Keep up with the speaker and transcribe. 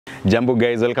Jambo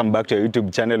guys, welcome back to our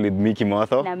YouTube channel with Mickey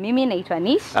Motho. Na mimi naitwa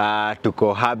Nish.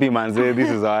 Tuko happy manze,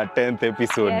 this is our 10th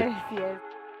episode. Yes.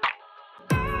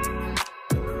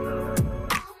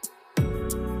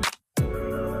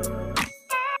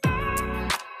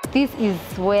 This is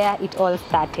where it all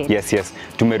started. Yes.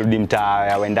 Tumerudi mtaa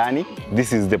ya Wendani.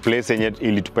 This is the place yenye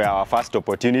ilitupea our first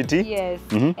opportunity. Yes.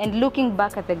 And looking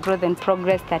back at the growth and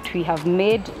progress that we have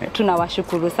made,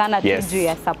 tunawashukuru sana juu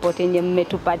ya support yenye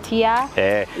mmetupatia.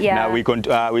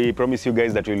 Now we promise you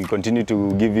guys that we will continue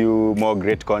to give you more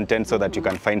great content so that you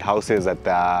can find houses at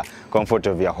the comfort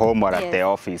of your home or at the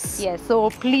office. Yes, so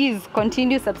please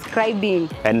continue subscribing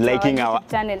and liking our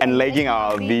channel and liking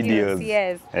our videos.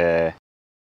 Yes.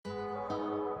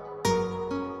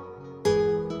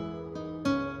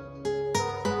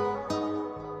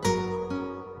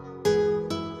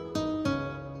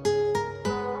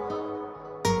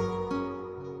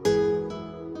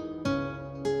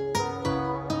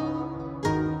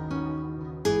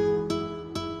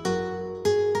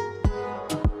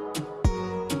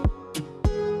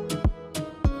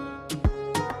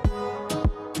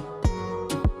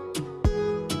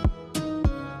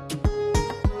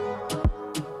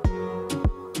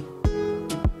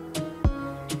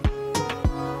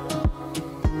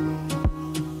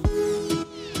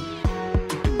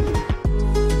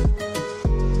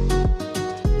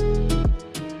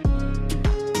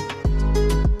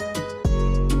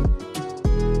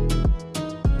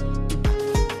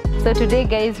 So today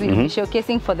guys, we'll be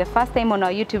showcasing for the first time on our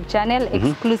YouTube channel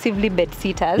exclusively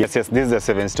Bedsitters. Yes, this is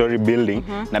a 7-story building.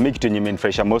 Na mimi kitu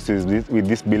nimenifurahisha most is with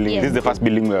this building. This is the first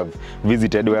building we have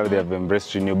visited where they have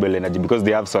embraced renewable energy because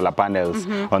they have solar panels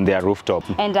on their rooftop.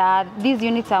 And these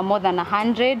units are more than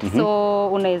 100, so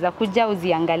unaweza kuja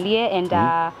uziangalie and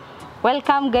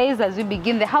welcome guys as we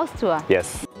begin the house tour.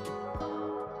 Yes.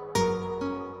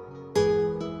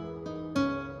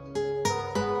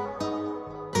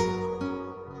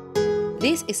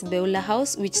 This is Beula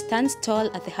House, which stands tall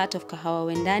at the heart of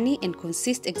Kahawa Wendani and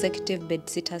consists executive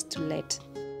bedsitters to let.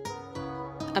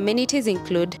 Amenities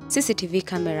include CCTV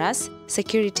cameras,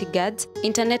 security guards,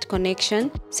 internet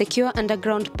connection, secure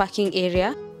underground parking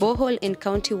area, borehole and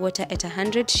county water at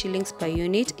 100 shillings per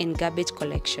unit, and garbage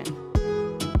collection.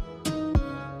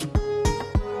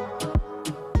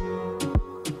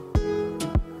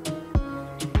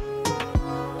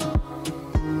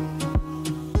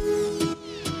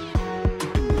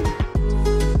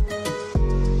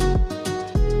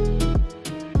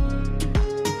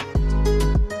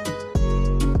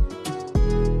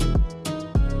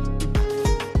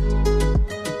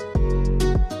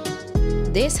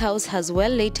 This house has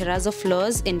well-laid terrazzo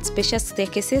floors and spacious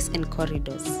staircases and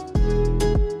corridors.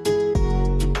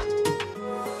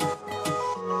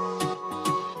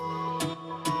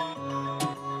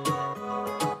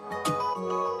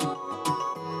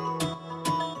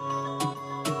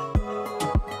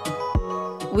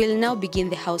 We'll now begin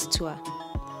the house tour.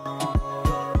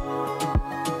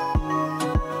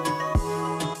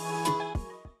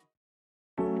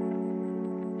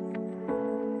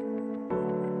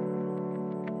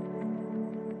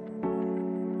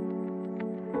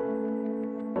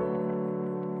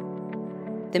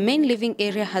 The main living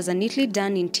area has a neatly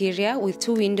done interior with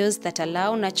 2 windows that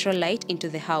allow natural light into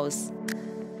the house.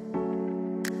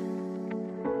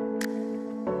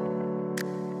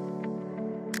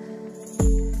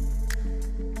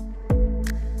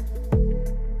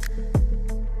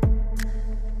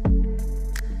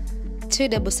 Two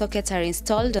double sockets are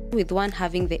installed, with one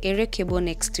having the area cable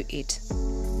next to it.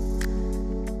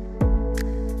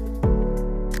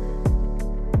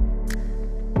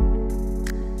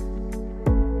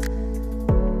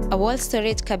 A wall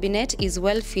storage cabinet is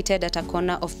well fitted at a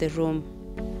corner of the room.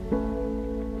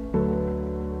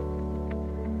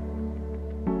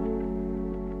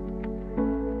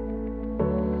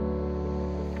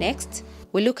 Next,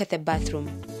 we look at the bathroom.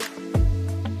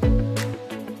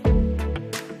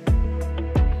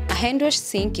 A hand wash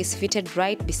sink is fitted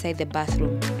right beside the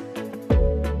bathroom.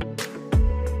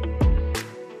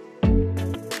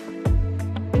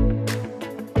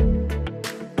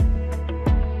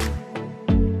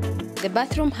 The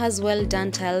bathroom has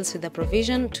well-done tiles with a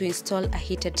provision to install a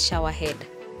heated shower head.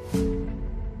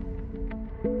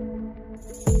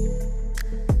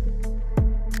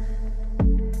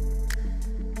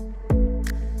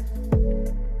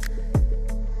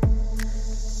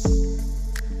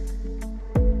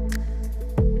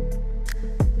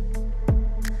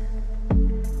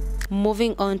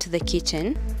 Moving on to the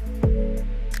kitchen.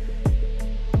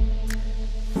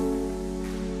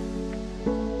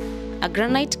 A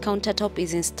granite countertop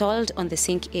is installed on the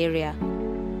sink area.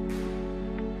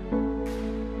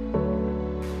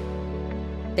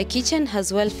 The kitchen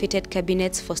has well-fitted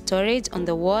cabinets for storage on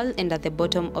the wall and at the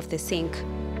bottom of the sink.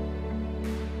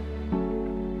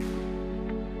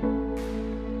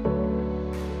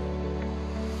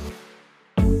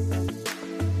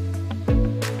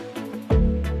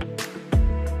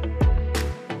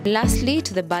 Lastly,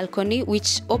 to the balcony,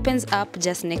 which opens up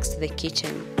just next to the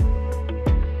kitchen.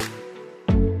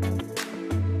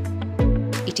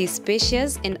 It is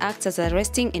spacious and acts as a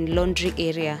resting and laundry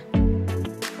area.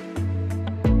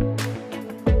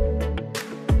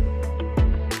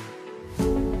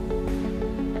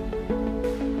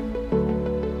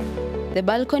 The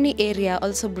balcony area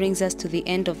also brings us to the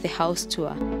end of the house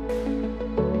tour.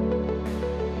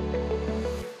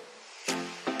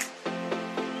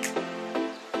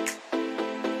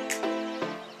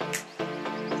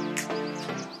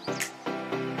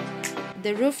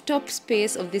 The rooftop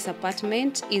space of this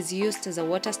apartment is used as a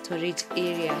water storage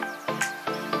area.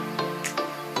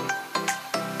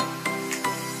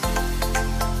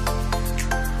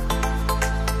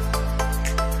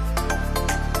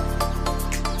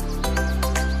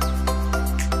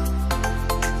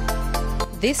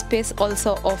 This space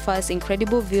also offers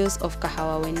incredible views of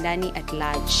Kahawa Wendani at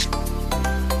large.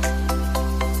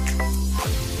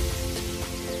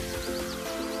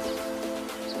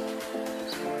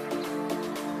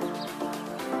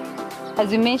 As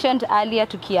we mentioned earlier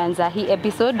tukianza hii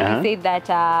episode, we said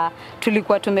that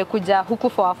tulikuwa tumekuja huku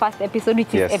for our first episode,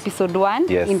 which is episode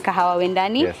 1 in Kahawa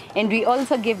Wendani, and we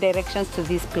also gave directions to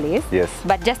this place.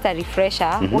 But just a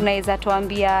refresher, unaweza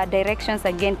tuambia directions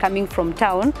again coming from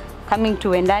town, coming to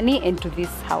Wendani and to this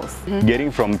house.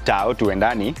 Getting from Tao to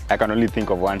Wendani, I can only think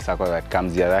of one circle that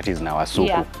comes here, that is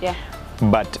Nawasuku.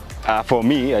 But for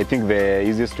me, I think the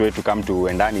easiest way to come to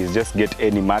Wendani is just get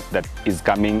any mart that is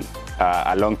coming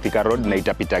along Thika Road na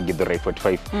itapita Githurai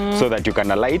 45, so that you can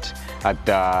alight at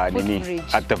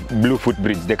the blue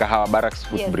footbridge, the Kahawa Barracks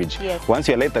footbridge. Once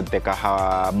you alight at the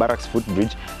Kahawa Barracks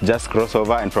footbridge, just cross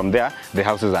over, and from there the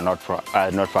houses are not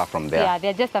far from there. Yeah,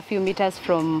 they're just a few meters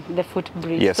from the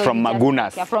footbridge. Yes, so from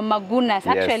Magunas. Yeah, from Magunas.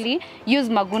 Actually, use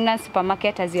Magunas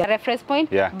supermarket as your reference point.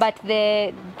 But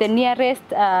the nearest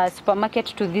supermarket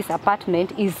to this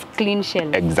apartment is Clean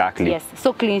Shelf. Exactly. Yes,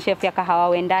 so Clean Shelf ya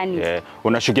Kahawa Wendani. Yeah,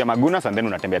 unashukia Magunas and then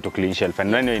unatembea to Clean Shelf,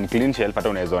 and when you're in Clean Shelf hata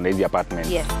unaweza ona hizi apartments.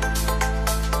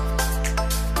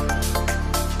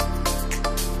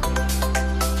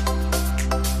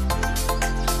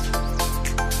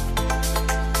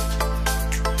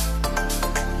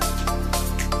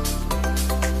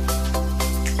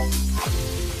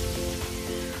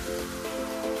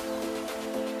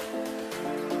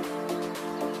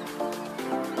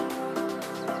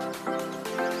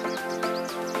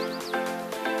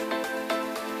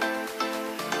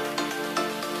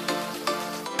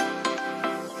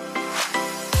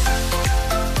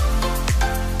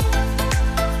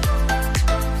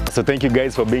 So thank you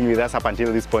guys for being with us up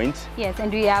until this point. Yes,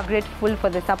 and we are grateful for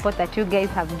the support that you guys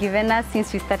have given us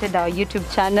since we started our YouTube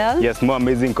channel. Yes, more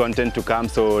amazing content to come.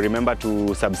 So remember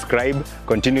to subscribe,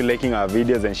 continue liking our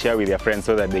videos, and share with your friends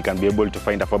so that they can be able to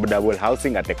find affordable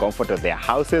housing at the comfort of their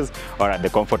houses or at the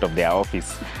comfort of their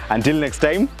office. Until next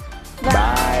time,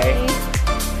 bye.